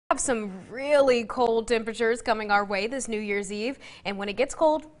Have some really cold temperatures coming our way this New Year's Eve, and when it gets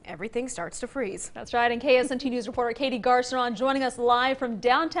cold, everything starts to freeze. That's right, and KSNT News reporter Katie Garceron joining us live from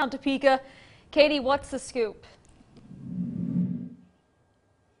downtown Topeka. Katie, what's the scoop?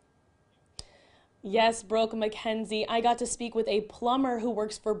 Yes, Brooke Mackenzie, I got to speak with a plumber who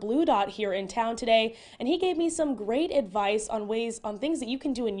works for Blue Dot here in town today, and he gave me some great advice on things that you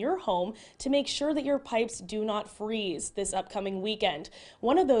can do in your home to make sure that your pipes do not freeze this upcoming weekend.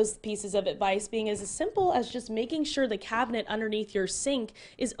 One of those pieces of advice being as simple as just making sure the cabinet underneath your sink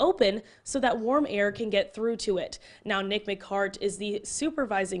is open so that warm air can get through to it. Now, Nick McCart is the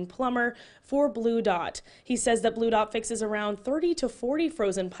supervising plumber for Blue Dot. He says that Blue Dot fixes around 30 to 40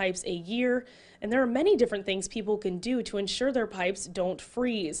 frozen pipes a year, and there are many different things people can do to ensure their pipes don't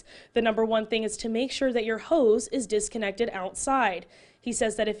freeze. The number one thing is to make sure that your hose is disconnected outside. He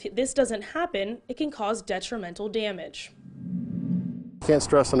says that if this doesn't happen, it can cause detrimental damage. Can't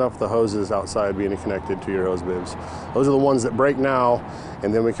stress enough the hoses outside being connected to your hose bibs. Those are the ones that break now,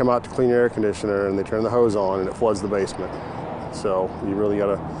 and then we come out to clean your air conditioner and they turn the hose on and it floods the basement. So you really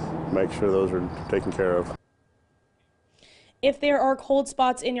got to make sure those are taken care of. If there are cold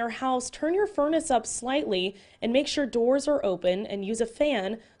spots in your house, turn your furnace up slightly and make sure doors are open and use a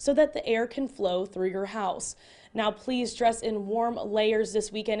fan so that the air can flow through your house. Now, please dress in warm layers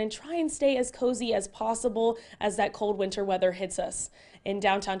this weekend and try and stay as cozy as possible as that cold winter weather hits us. In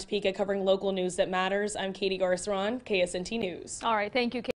downtown Topeka, covering local news that matters, I'm Katie Garceron, KSNT News. All right, thank you, Katie.